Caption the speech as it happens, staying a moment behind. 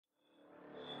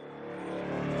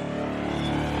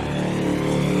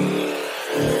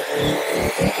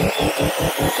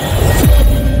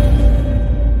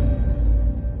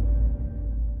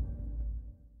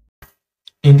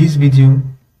this video,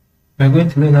 we're going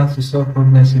to learn how to solve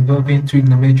problems involving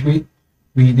trigonometry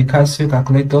with the Casio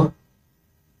calculator,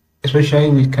 especially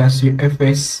with Casio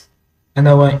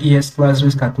fx-991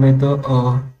 Eaglesclass calculator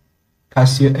or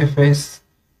Casio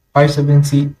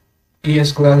fx-570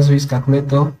 Eaglesclass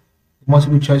calculator,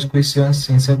 multiple choice questions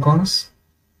in seconds.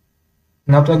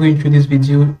 And after going through this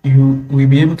video, you will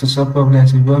be able to solve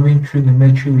problems involving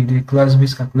trigonometry with the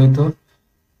classwiz calculator.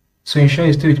 So ensure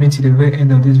you stay with me till the very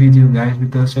end of this video, guys,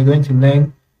 because you're going to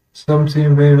learn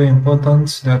something very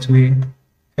important that will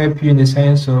help you in the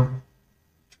science of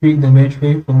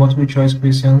trigonometry for multiple choice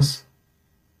questions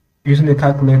using the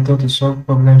calculator to solve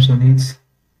problems on it.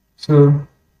 So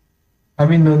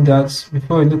having known that,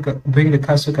 before we bring the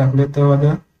Casio calculator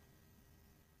order,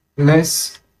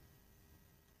 let's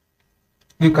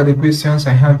look at the questions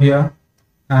I have here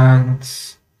and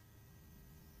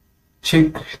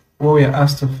check what we are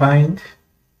asked to find,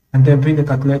 and then bring the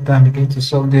calculator and begin to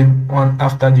solve them one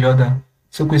after the other.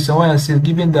 So question 1 says,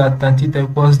 given that tan theta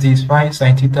equals this, find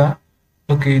sin theta.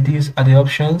 Okay, these are the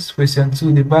options. Question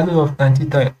 2, the value of tan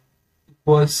theta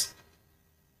equals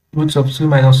root of 2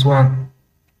 minus 1.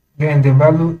 Again, the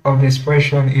value of the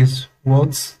expression is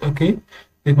what? Okay,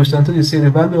 the question 2 is say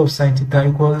the value of sin theta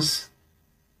equals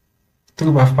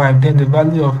 3/5. Then the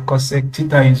value of cosec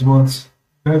theta is what?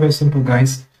 Very, very simple,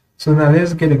 guys. So now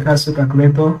let's get the Casio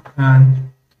calculator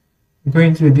and go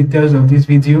into the details of this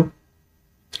video.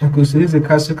 Okay, so this is the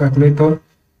Casio calculator.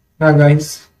 Now,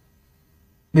 guys,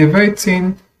 the very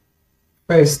thing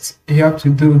first you have to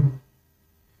do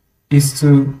is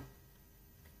to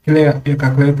clear your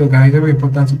calculator, guys. Very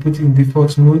important to put it in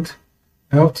default mode.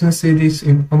 I often say this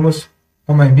in almost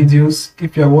all my videos.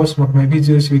 If you are watching my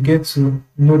videos, you get to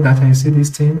know that I say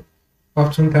this thing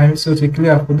oftentimes. So to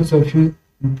clear, for those of you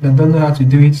that don't know how to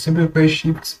do it, simply press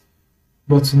shift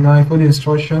but now for the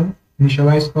instruction,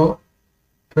 initialize all,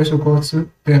 press equal to,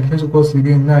 then press equal to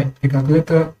again. Now the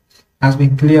calculator has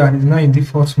been cleared, it's now in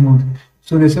default mode.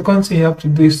 So the second thing you have to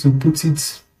do is to put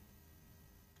it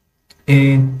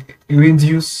in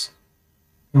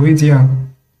radian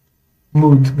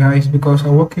mode, guys, because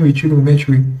I'm working with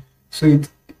trigonometry, so it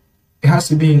has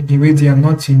to be in radian,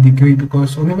 not in degree,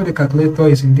 because whenever the calculator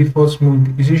is in default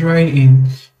mode, it's usually in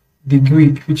degree.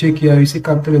 If you check here, you see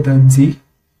capital letter D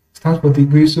stands for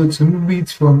degree. So to move it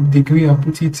from degree and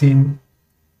put it in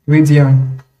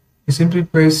radian, you simply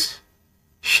press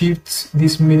shift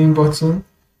this meaning button,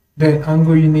 then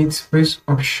angle unit, press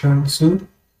option 2.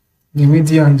 The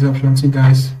radian is option 2,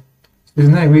 guys. So it's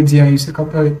not radian. You see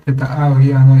capital letter R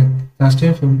here, and that's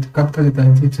changed from capital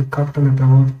letter D to capital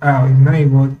letter R. It's now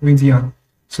about radian.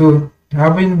 So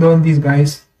having done this,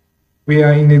 guys, we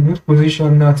are in a good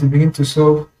position now to begin to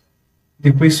solve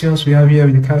the questions we have here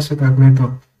with the Casio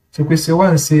calculator. So question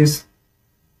 1 says,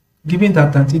 given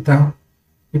that tan theta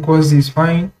equals this,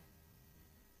 find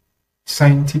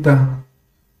sin theta.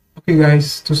 Okay,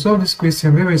 guys, to solve this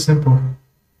question, very simple.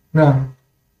 Now,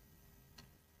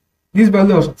 this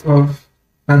value of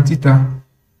tan theta,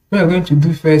 what you're going to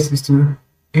do first is to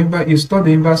store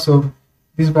the inverse of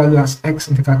this value as x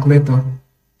in the calculator.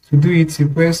 To do it, you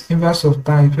press inverse of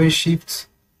tan, you press shift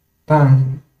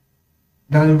tan,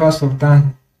 then inverse of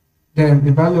tan, then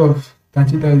the value of tan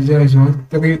theta is there is what?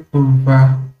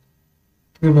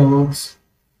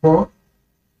 3/4.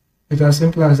 It's as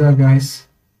simple as that, guys.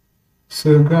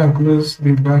 So go and close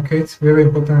the bracket. Very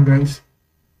important, guys.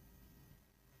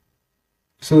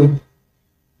 So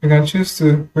you can choose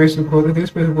to press equal to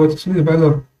this, press equal to the value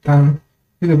of tan,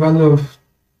 the value of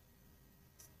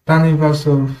tan inverse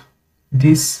of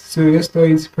this. So let's store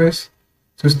it. Press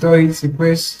to store it, you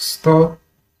press store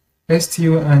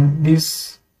STO and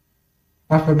this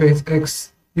alphabet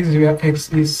X. This is where X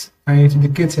is, and it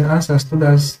indicates an answer stored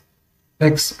as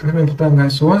X. Very important,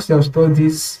 guys. So once you have stored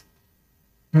this,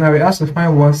 now we have to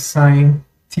find what? Sin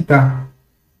theta.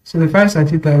 So to find sin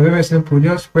theta, very simple.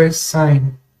 Just press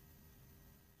sin,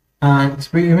 and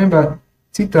remember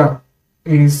theta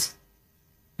is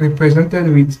represented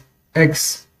with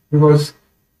X because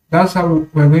that's how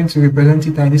we're going to represent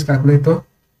theta in this calculator.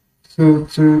 So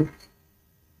to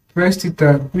press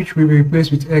theta, which will be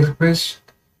replaced with x, press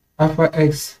alpha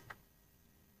x.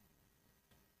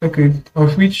 Okay,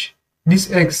 of which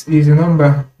this x is the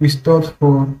number we stored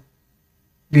for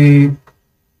the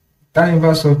tan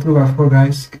inverse of 3/4,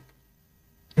 guys.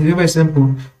 It's very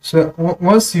simple. So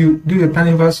once you do the tan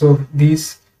inverse of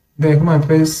this, then come and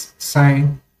press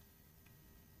sin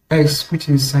x, which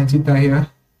is sin theta here.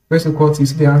 Press equal to,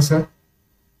 see the answer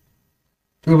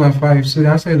 3/5. So the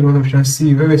answer is what? Option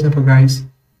C. Very simple, guys.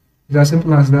 It's as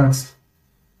simple as that.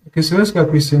 Okay, so let's go to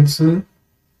question 2.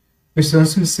 Question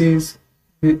 2 says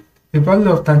the value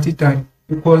of tan theta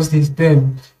equals this,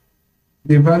 then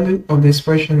the value of the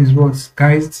expression is what,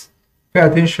 guys? Pay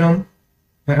attention.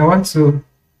 I want to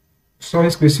solve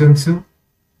this question too.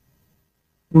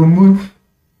 We'll move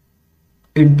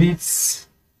a bit.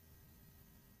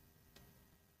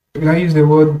 Will I use the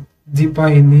word deeper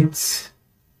in it?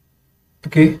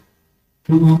 Okay.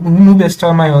 We'll move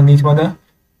extra mile on it, mother.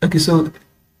 Okay, so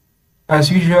as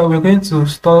usual, we're going to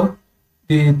store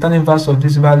the tan inverse of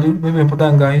this value. Very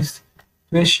important, guys.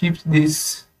 Let's shift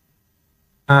this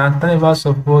and tan inverse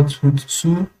of what, root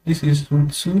 2. This is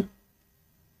root 2.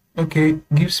 Okay,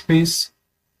 give space.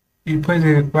 You press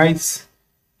the right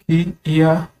key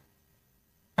here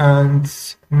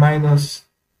and minus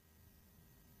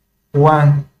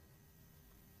 1.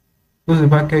 Close the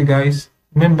bracket, guys.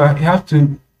 Remember, you have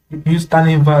to use tan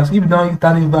inverse. If you don't use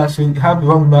tan inverse, you have the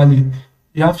wrong value.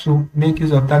 You have to make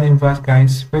use of tan inverse,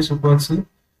 guys. Press equal to.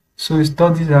 So we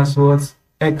store this as what,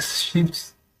 x,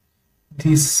 shift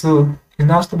this. So it's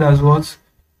now stored as what,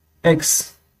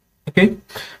 x. Okay,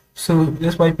 so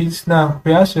let's wipe it. Now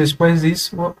we have to express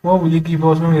this. What will it give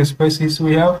us when we express this?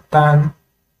 We have tan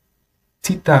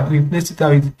theta. We replace theta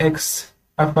with x,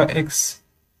 alpha x.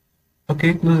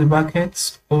 Okay, close the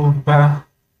brackets over.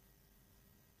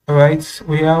 Alright,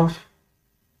 we have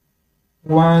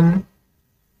 1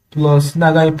 plus.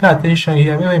 Now guys, pay attention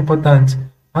here, very important.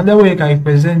 Another way you can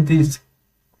represent this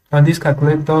on this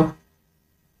calculator,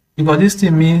 because this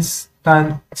thing means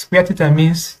tan square theta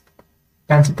means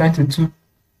tan theta into 2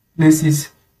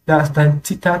 places. That's tan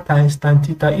theta times tan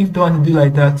theta. If you don't want to do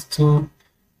like that, to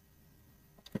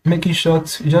make it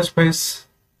short, you just press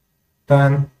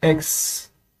tan x,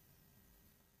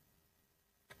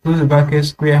 close the bracket,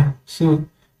 square. So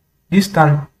this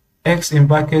tan x in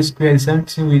bracket square is the same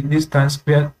thing with this tan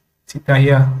square theta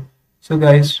here. So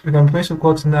guys, we can press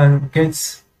equal to now and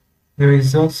get the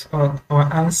results of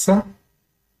our answer.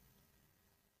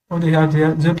 What do you have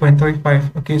there?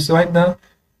 0.35. Okay, so right now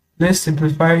let's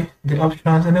simplify the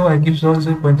options. Anyone gives us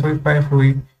 0.35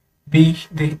 will be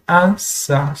the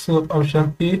answer. So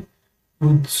option A,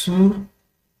 root 2.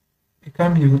 It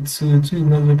can be root 2. Root 2 is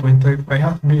not 0.35. It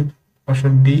has to be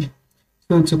option B.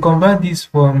 So to convert this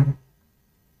from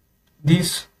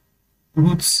this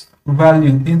roots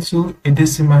value into a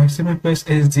decimal, simply press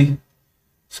SD.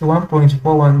 So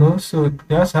 1.410. So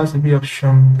there has to be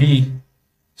option B.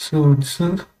 So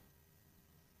 2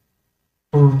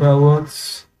 over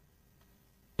what?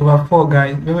 Over 4,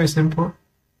 guys. Very simple.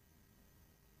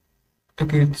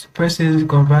 Okay, press SD,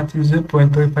 convert to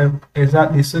 0.35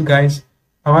 exactly. So guys,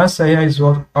 our answer here is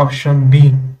what? Option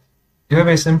B. Very,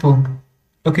 very simple.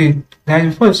 Okay, now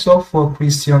before you solve for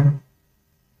question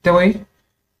 3,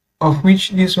 of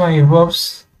which this one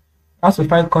involves how to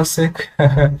find cosec.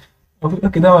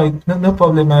 Okay, now no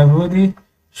problem. I've already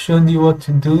shown you what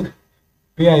to do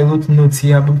where I wrote notes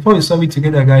here. But before we solve it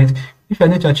together, guys, if you're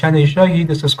new to our channel, you should hit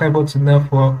the subscribe button now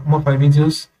for more of our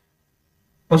videos.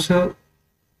 Also,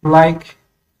 like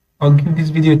or give this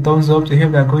video a thumbs up to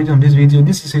help the algorithm on this video.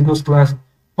 This is Eaglesclass.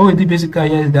 What we do basically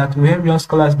here is that we help young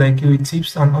scholars like you with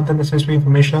tips and other necessary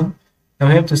information that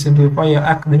will help to simplify your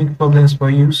academic problems for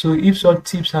you. So if such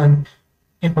tips and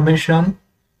information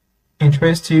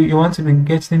interest you, you want to be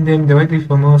getting them directly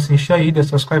from us, ensure you hit the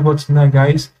subscribe button now,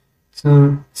 guys,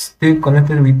 to stay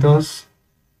connected with us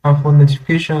and for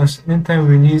notifications anytime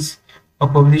we release or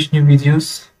publish new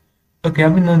videos. Okay,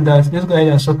 having known that, let's go ahead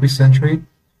and solve question 3.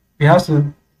 We have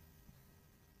to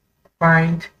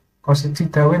find cosec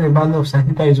theta when the value of sin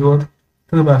theta is what?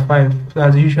 3/5. So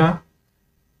as usual,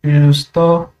 you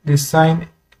store the sign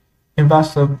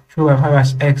inverse of 3/5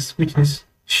 as x, which is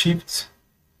shift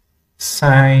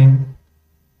sine.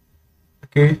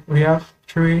 Okay, we have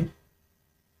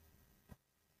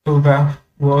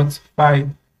 3/5.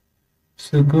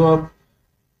 So go up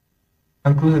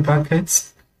and close the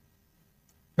brackets.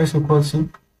 Press equal to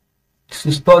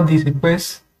store this, you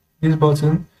press this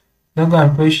button. Then go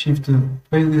and press shift to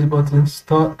press this button,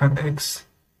 store at x.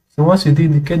 So once you do,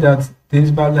 indicate that this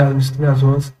value has been stored as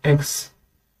what? X.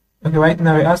 Okay, right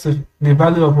now we ask the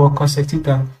value of our cosec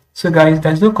theta. So guys,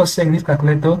 there's no cosec in this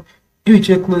calculator. If you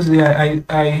check closely, I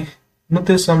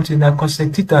noticed something, that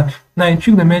cosec theta. Now in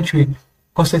trigonometry,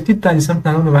 cosec theta is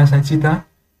something known over sin theta.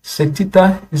 Sec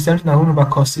theta is something known over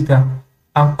cos theta.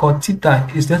 And cot theta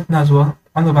is something as well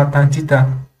 1 over tan theta.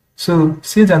 So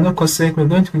since there's no cosec, we're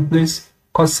going to replace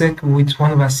cosec with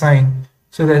 1 over sine.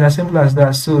 So that's as simple as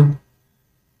that. So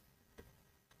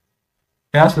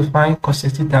we have to find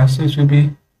cosec theta. So it will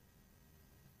be,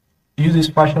 use this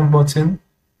fraction button,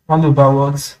 1 over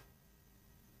what?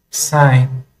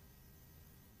 Sine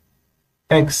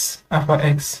x, alpha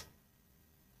x.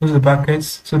 Close the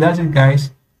brackets. So that's it,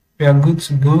 guys. We are good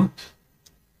to go.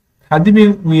 Had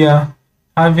we are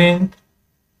having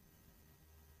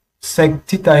sec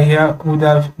theta here, would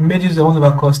have made use of 1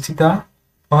 over cos theta,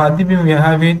 or had we are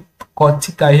having cot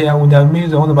theta here, would have made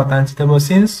use of 1 over tan theta. But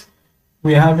since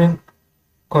we are having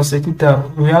cos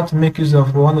theta, we have to make use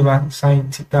of 1 over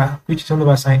sin theta, which is 1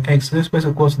 over sin x. So this place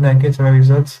of course 9 gets our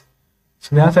results.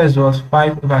 So the answer was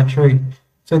 5 over 3.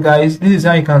 So guys, this is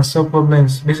how you can solve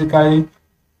problems basically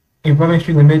involving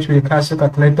trigonometry with a Casio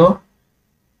calculator.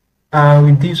 And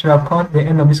with this, we have come to the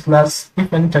end of this class.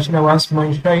 If you're new to our channel once more,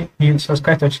 ensure you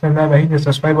subscribe to our channel now by hitting the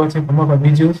subscribe button for more of our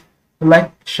videos.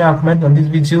 Like, share, and comment on this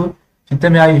video to tell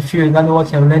me how you feel regarding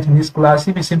what you have learned in this class.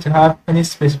 If you seem to have any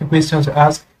specific questions to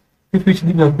ask, feel free to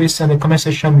leave your question in the comment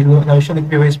section below and I will surely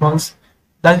give you a response.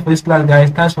 That's it for this class, guys.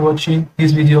 Thanks for watching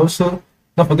this video. Also,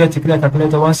 don't forget to click the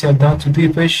calculator once you're done to do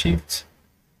a press shift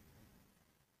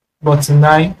button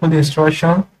 9 for the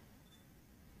instruction.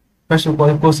 First of all,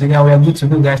 again, we are good to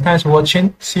go, guys. Thanks for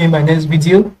watching. See you in my next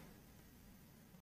video.